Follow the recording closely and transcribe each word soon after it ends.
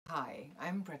Hi,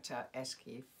 I'm Britta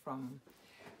Eskey from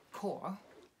CORE,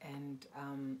 and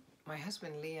my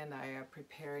husband Lee and I are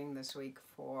preparing this week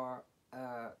for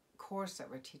a course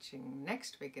that we're teaching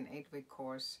next week, an 8-week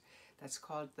course that's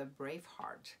called the Brave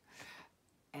Heart,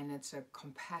 and it's a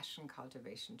compassion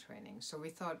cultivation training. So we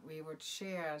thought we would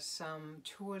share some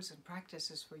tools and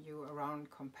practices for you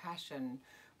around compassion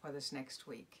for this next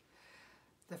week.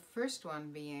 The first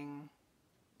one being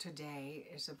today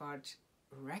is about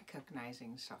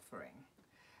recognizing suffering.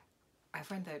 I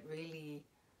find that really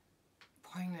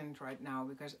poignant right now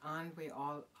because aren't we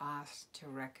all asked to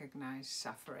recognize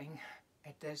suffering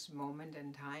at this moment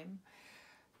in time?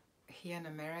 Here in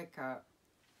America,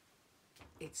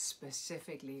 it's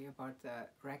specifically about the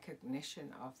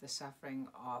recognition of the suffering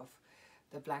of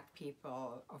the Black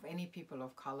people, of any people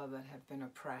of color that have been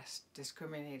oppressed,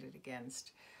 discriminated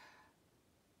against,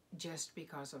 just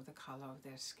because of the color of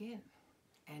their skin.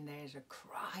 And there's a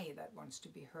cry that wants to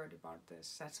be heard about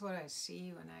this. That's what I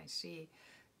see when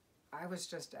I was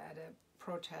just at a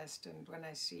protest, and when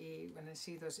I see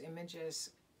those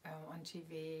images on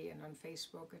TV and on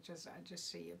Facebook, I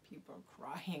just see people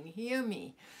crying, hear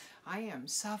me, I am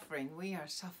suffering, we are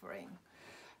suffering.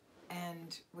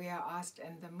 And we are asked,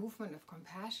 and the movement of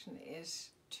compassion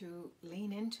is to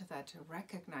lean into that, to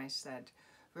recognize that,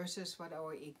 versus what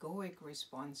our egoic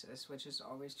response is, which is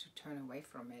always to turn away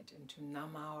from it and to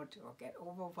numb out or get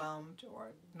overwhelmed or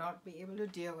not be able to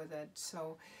deal with it.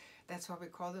 So that's why we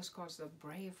call this course the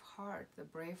Brave Heart. The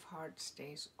Brave Heart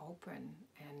stays open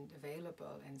and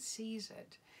available and sees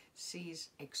it, sees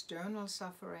external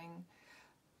suffering,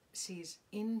 sees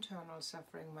internal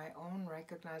suffering,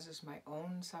 recognizes my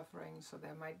own suffering. So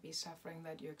there might be suffering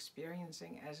that you're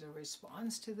experiencing as a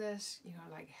response to this,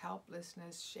 like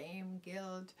helplessness, shame,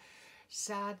 guilt,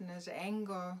 sadness,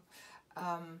 anger.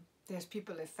 There's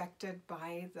people affected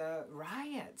by the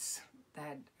riots,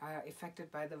 that are affected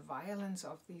by the violence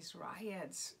of these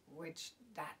riots,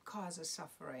 that causes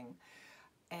suffering.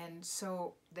 And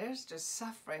so there's just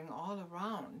suffering all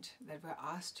around that we're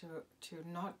asked to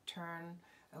not turn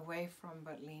away from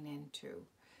but lean into.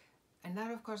 And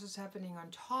that of course is happening on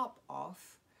top of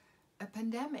a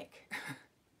pandemic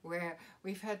where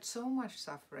we've had so much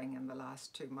suffering in the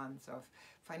last 2 months of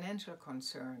financial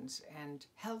concerns and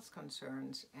health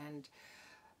concerns and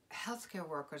healthcare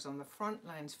workers on the front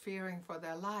lines fearing for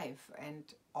their life, and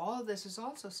all this is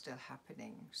also still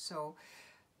happening. So,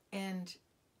 and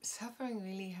suffering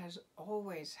really has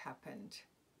always happened.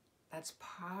 That's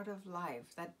part of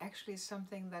life. That actually is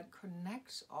something that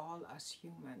connects all us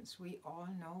humans. We all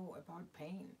know about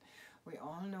pain. We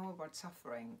all know about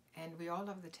suffering. And we all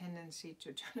have the tendency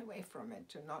to turn away from it,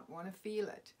 to not want to feel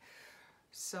it.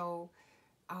 So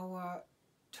our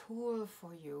tool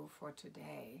for you for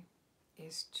today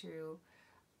is to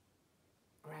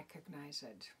recognize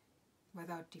it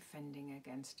without defending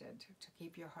against it, to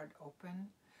keep your heart open,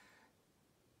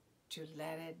 to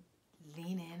let it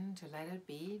lean in, to let it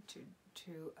be,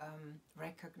 to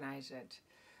recognize it.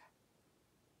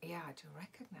 Yeah, to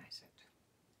recognize it.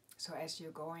 So as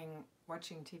you're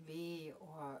watching TV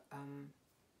or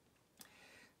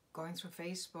going through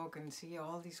Facebook and see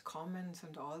all these comments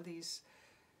and all these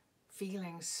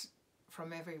feelings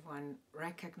from everyone,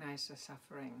 recognize the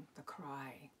suffering, the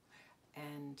cry,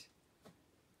 and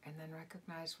then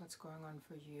recognize what's going on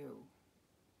for you,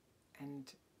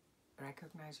 and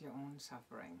recognize your own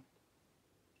suffering.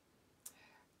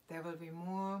 There will be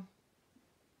more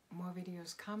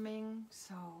videos coming,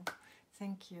 so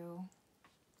thank you.